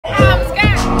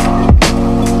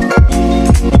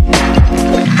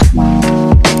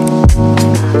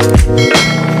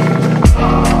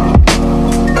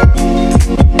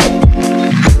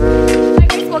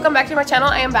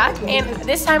am back, and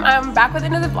this time I'm back with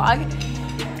another vlog.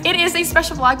 It is a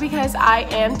special vlog because I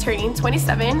am turning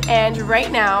 27, and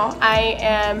right now I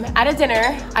am at a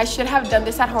dinner. I should have done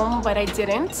this at home, but I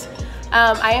didn't.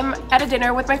 I am at a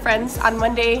dinner with my friends on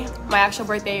Monday, my actual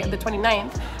birthday, the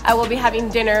 29th. I will be having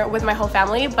dinner with my whole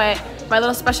family, but my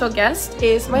little special guest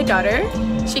is my daughter.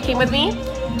 She came with me.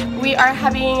 We are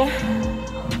having,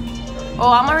 oh,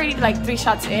 I'm already like 3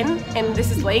 shots in, and this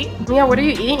is late. Mia, what are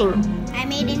you eating?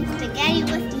 I'm eating spaghetti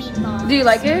with meatballs. Do you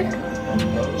like it?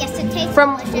 Yes, it tastes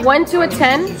From delicious. 1 to a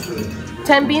 10,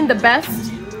 10 being the best.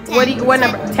 10. What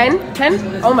number? 10?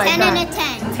 10? Oh my 10 god. out of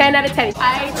 10. 10 out of 10.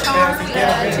 I chose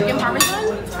the chicken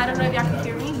parmesan. I don't know if y'all can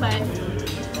hear me, but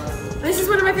this is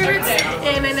one of my favorites,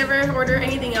 and I never order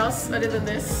anything else other than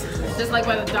this. Just like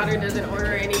my daughter doesn't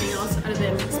order anything else other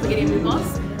than spaghetti and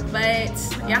meatballs.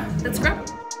 But yeah, let's go.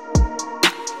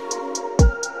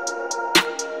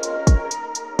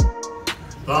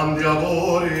 Tanti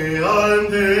auguri a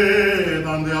te,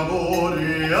 tanti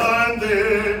auguri a te,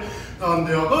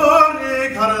 tanti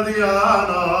auguri cara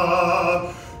Diana,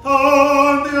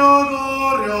 tanti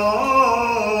auguri a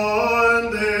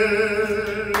te.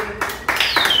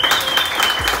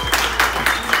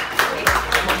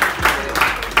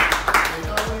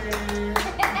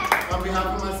 On behalf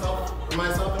of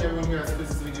myself and everyone here at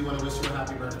Business, we do want to wish you a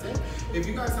happy birthday. If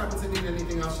you guys happen to need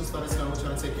anything else, just let us know. We'll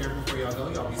try to take care of it before y'all go.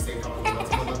 Y'all be safe.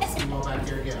 I'd love to see you all back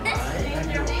here again, all right?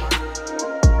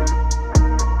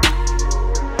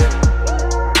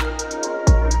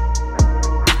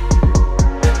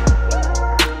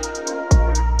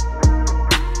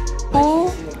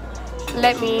 Who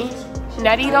let me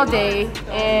not eat all day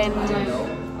and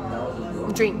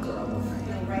drink?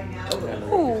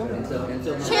 Ooh.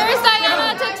 Cheers,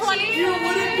 Diana, to 20. It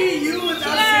wouldn't be you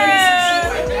without saying some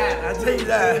shit like that. I'll tell you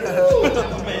that.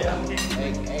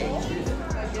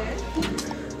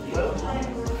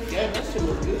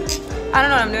 I don't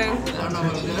know what I'm doing.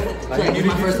 Like, it's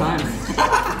my first time.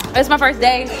 It's my first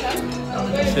day.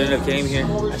 Shouldn't have came here.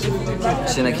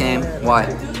 Shouldn't have came. Why?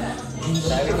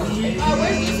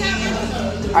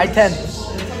 I-10.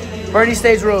 Bernie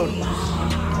Stage Road.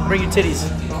 Bring your titties.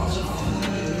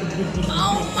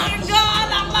 Oh my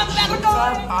god, I'm a better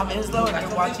dog. I'm Islo and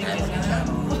I'm watching Disney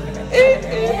Channel.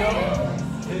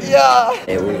 Yeah.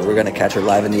 Hey, we're gonna catch her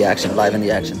live in the action. Live in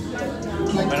the action.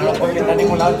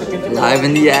 Live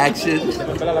in the action.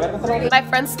 My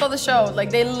friends stole the show. Like,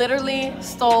 they literally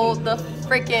stole the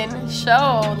freaking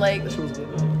show. Like,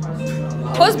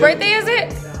 whose birthday is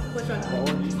it? Which one?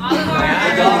 All of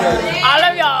ours. All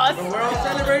of y'all. We're all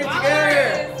celebrating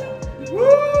together.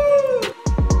 Woo!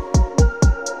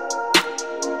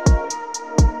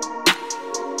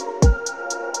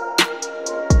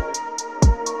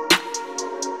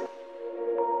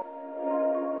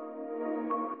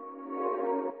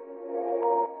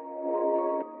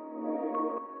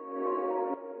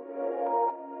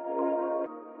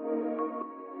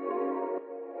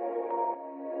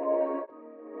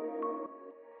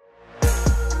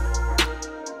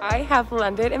 I have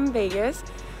landed in Vegas.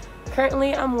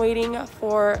 Currently, I'm waiting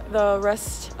for the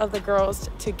rest of the girls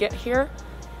to get here.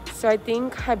 So I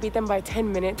think I beat them by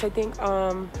 10 minutes, I think.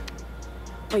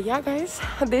 But yeah, guys,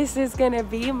 this is gonna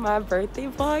be my birthday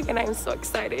vlog, and I'm so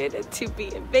excited to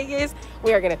be in Vegas.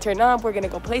 We are gonna turn up, we're gonna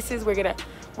go places, we're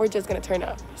just gonna turn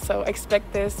up. So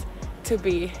expect this to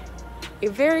be a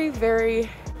very, very,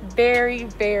 very,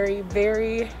 very,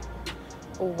 very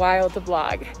wild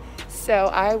vlog. So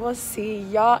I will see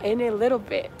y'all in a little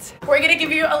bit. We're gonna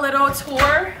give you a little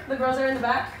tour. The girls are in the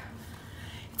back.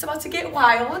 It's about to get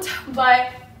wild,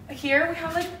 but here we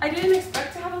have, like, I didn't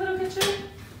expect to have a little kitchen,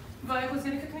 but who's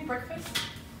gonna cook me breakfast?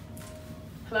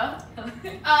 Hello?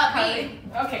 Me.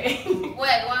 Okay.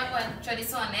 Wait, one.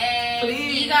 Chorizo and egg.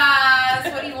 Please.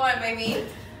 Migas. What do you want, baby?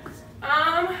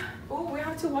 Oh, we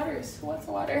have 2 waters. Who wants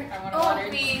a water? I want water.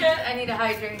 Please. I need to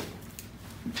hydrate.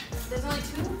 There's only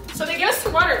 2? So they gave us 2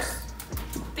 waters.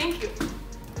 Thank you.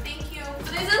 Thank you.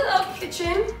 So there's a little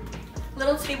kitchen,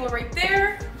 little table right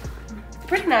there.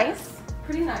 Pretty nice,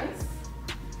 pretty nice.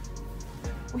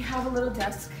 We have a little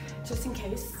desk just in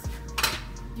case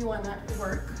you want to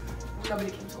work. Nobody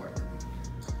came to work.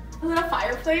 A little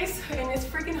fireplace, and it's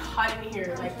freaking hot in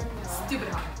here, like stupid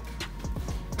hot.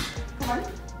 Come on.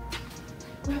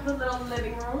 We have a little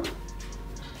living room.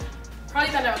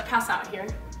 Probably gonna pass out here,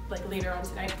 like later on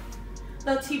tonight.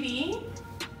 Little TV.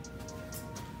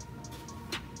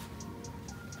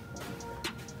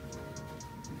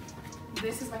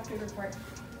 This is my favorite part.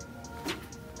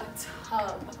 A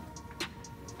tub.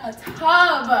 A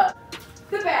tub!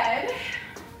 The bed.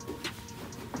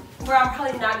 Where I'm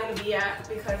probably not gonna be at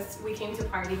because we came to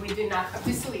party. We did not have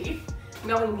to sleep.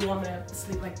 Knowing me, I'm gonna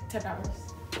sleep like 10 hours.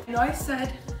 I know I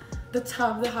said the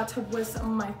hot tub was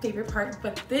my favorite part,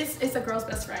 but this is a girl's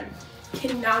best friend.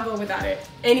 Cannot go without it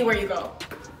anywhere you go.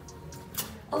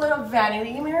 A little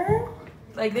vanity mirror.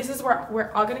 Like this is where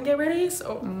we're all gonna get ready,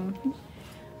 so.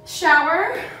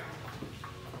 Shower.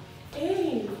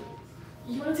 Hey,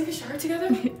 you wanna take a shower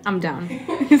together? I'm down.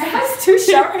 It has 2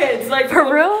 shower heads. Like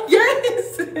for real?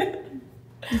 Yes.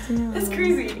 It's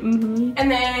crazy. And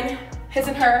then his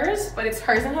and hers, but it's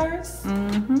hers and hers.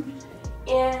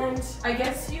 And I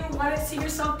guess you want to see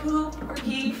yourself poop or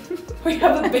pee. We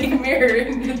have a big mirror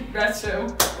in the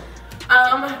restroom.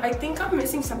 I think I'm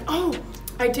missing something. Oh,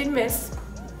 I did miss.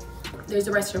 There's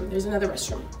a restroom. There's another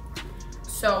restroom.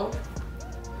 So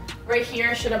right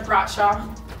here, should have brought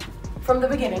y'all from the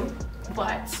beginning,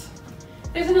 but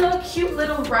there's another cute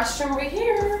little restroom right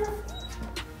here.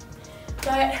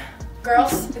 But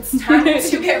girls, it's time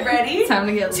to get ready. Time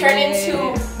to get turn lit.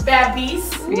 into bad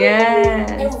beasts. Yes.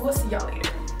 And we'll see y'all later.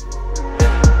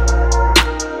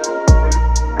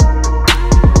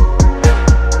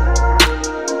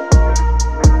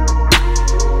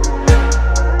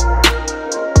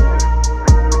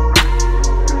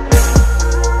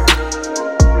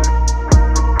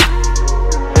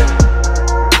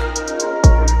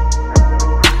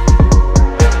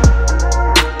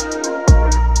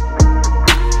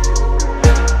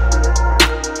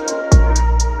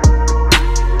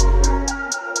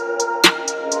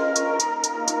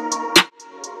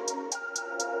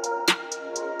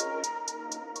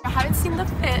 I haven't seen the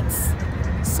fits,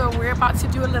 so we're about to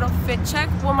do a little fit check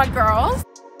with my girls.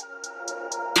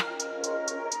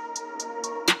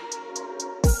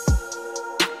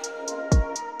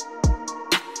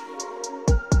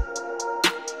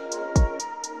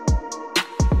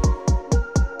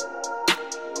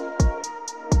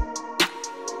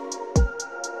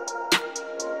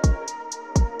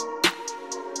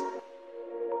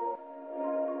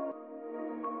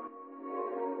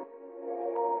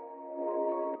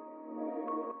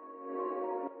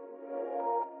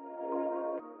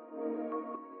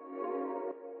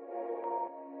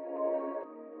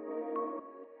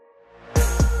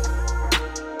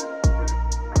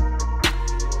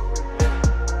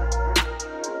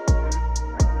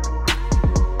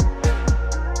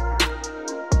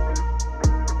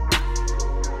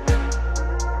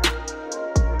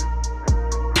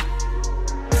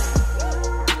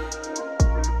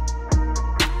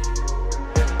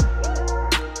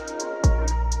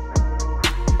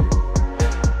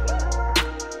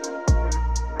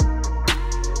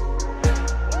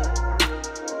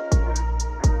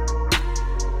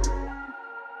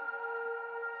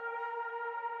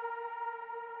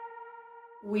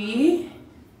 We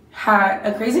had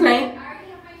a crazy night.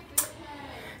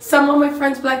 Some of my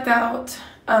friends blacked out.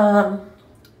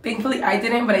 Thankfully I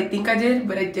didn't, but I think I did,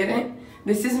 but I didn't.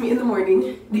 This is me in the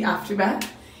morning, the aftermath,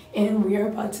 and we are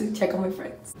about to check on my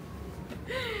friends.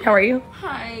 How are you?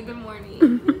 Hi, good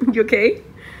morning. You okay?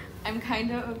 I'm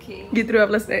kind of okay. You threw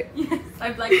up last night. Yes,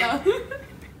 I blacked out.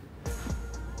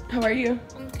 How are you?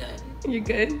 I'm good. You're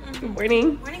good? Good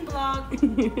morning. Morning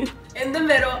vlog. In the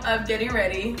middle of getting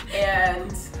ready,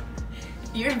 and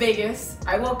you're in Vegas.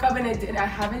 I woke up and I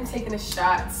haven't taken a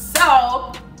shot.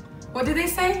 So, what did they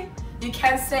say? You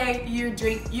can't say you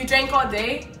drank all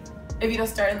day if you don't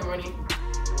start in the morning.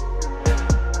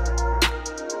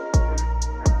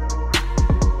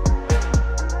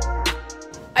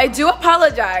 I do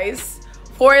apologize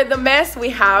for the mess we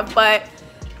have, but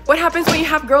what happens when you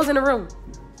have girls in a room?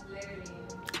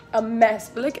 A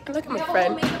mess. Look at my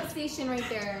friend. Makeup station right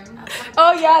there.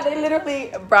 Oh yeah, they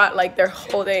literally brought like their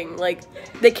whole thing. Like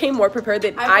they came more prepared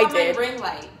than I did. My ring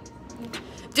light.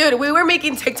 Dude, we were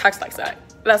making TikToks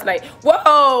last night.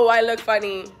 Whoa, I look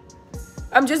funny.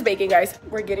 I'm just baking, guys.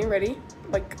 We're getting ready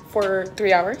like for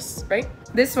 3 hours, right?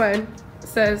 This one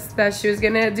says that she was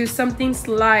gonna do something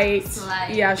slight.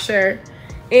 Yeah, sure.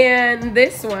 And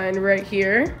this one right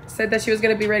here said that she was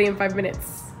gonna be ready in 5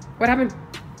 minutes. What happened?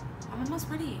 I'm almost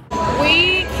ready.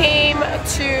 We came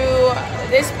to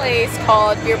this place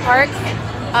called Beer Park.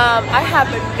 I have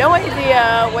no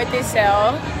idea what they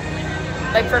sell,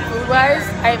 like for food wise.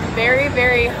 I'm very,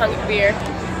 very hungry. Beer.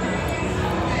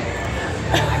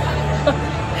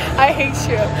 I hate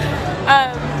you.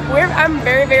 I'm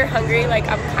very, very hungry. Like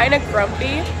I'm kind of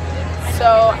grumpy.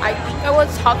 So I think I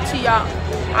will talk to y'all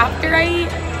after I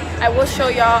eat. I will show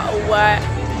y'all what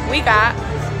we got.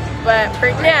 But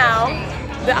for now,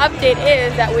 the update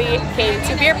is that we came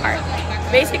to Beer Park.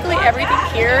 Basically everything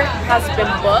here has been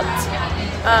booked.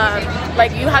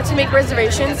 Like you have to make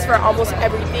reservations for almost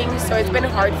everything, so it's been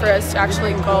hard for us to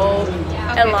actually go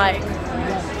and like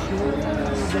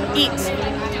eat.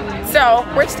 So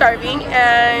we're starving,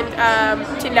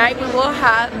 and tonight we will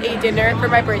have a dinner for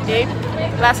my birthday.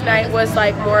 Last night was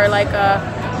like more like a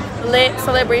lit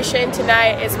celebration.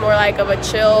 Tonight is more like of a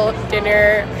chill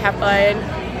dinner, have fun,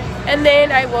 and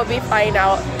then I will be flying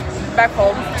out back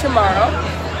home tomorrow.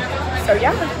 So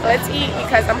yeah, let's eat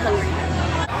because I'm hungry.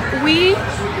 We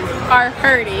are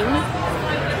hurting.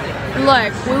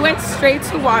 Look, we went straight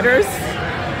to Waters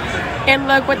and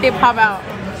look what they pop out.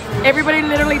 Everybody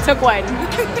literally took one.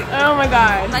 Oh my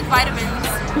god. Like vitamins.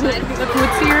 The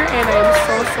food's here and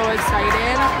I'm so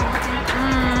excited.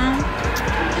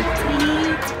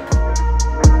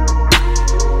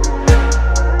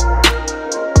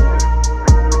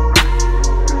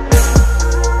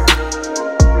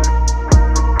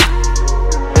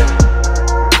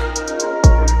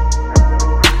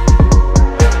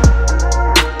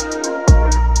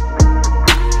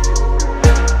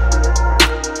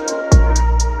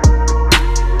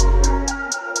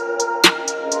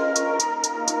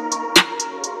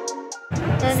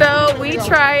 So we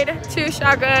tried to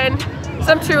shotgun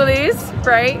some Trulies,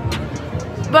 right?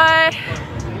 But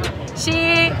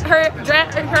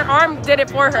her arm did it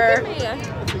for her.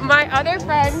 My other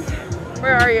friend,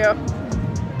 where are you?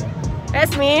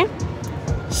 That's me.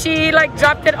 She like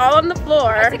dropped it all on the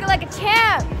floor. I took it like a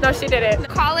champ. No, she didn't.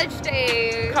 College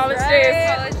days. College right?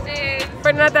 days. College days.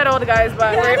 We're not that old, guys,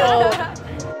 but we're old.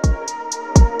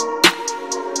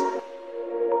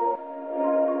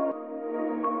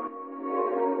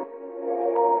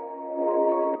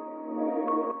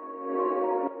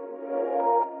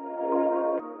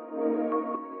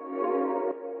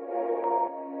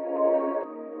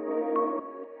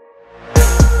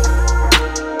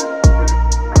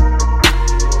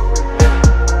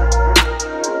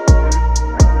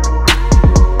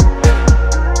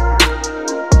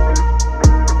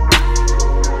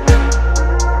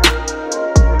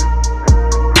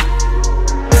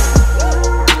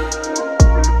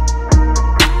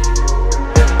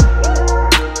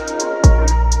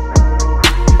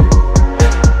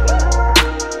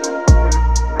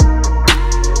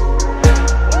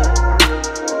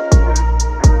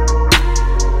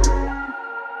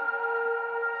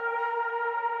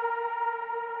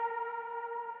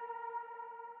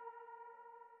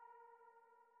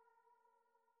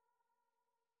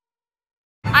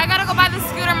 I gotta go buy the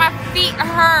scooter. My feet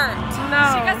hurt.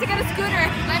 No. She got to get a scooter.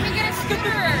 Let me get a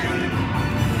scooter.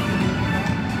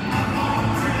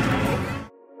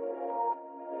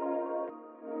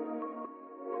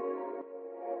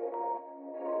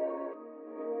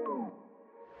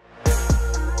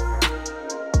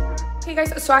 Okay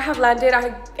guys, so I have landed.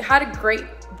 I had a great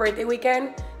birthday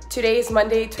weekend. Today is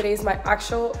Monday. Today is my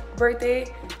actual birthday.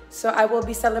 So I will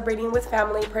be celebrating with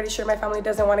family. Pretty sure my family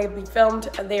doesn't want to be filmed.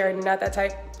 They are not that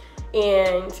type.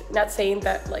 And not saying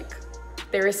that like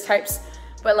there is types,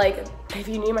 but like if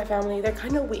you knew my family, they're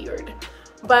kind of weird.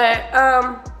 But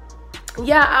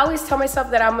yeah, I always tell myself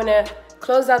that I'm gonna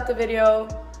close out the video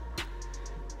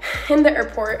in the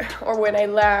airport or when I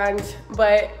land,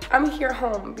 but I'm here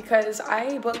home because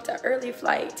I booked an early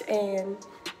flight, and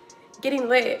getting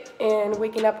lit and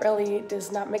waking up early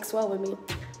does not mix well with me.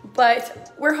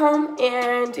 But we're home,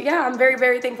 and yeah, I'm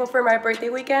very thankful for my birthday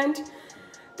weekend.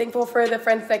 Thankful for the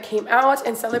friends that came out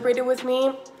and celebrated with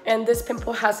me, and this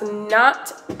pimple has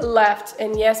not left.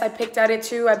 And yes, I picked at it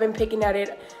too. I've been picking at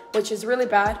it, which is really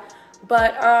bad.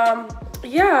 But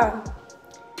yeah,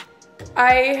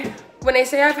 when I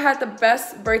say I've had the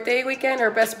best birthday weekend or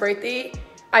best birthday,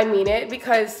 I mean it,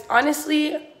 because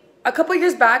honestly, a couple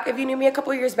years back, if you knew me a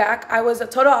couple years back, I was a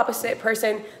total opposite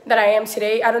person that I am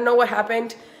today. I don't know what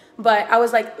happened, but I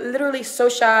was like literally so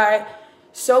shy,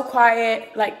 so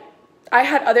quiet. Like I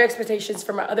had other expectations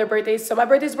for my other birthdays. So my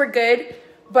birthdays were good,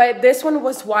 but this one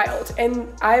was wild,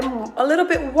 and I'm a little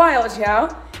bit wild now,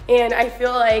 and I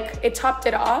feel like it topped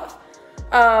it off.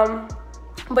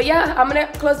 But yeah, I'm gonna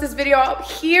close this video out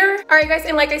here. All right guys,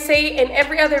 and like I say in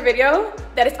every other video,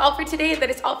 that is all for today. That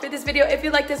is all for this video. If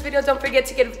you like this video, don't forget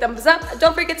to give it a thumbs up.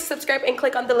 Don't forget to subscribe and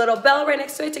click on the little bell right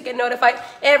next to it to get notified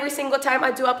every single time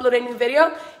I do upload a new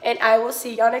video. And I will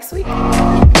see y'all next week.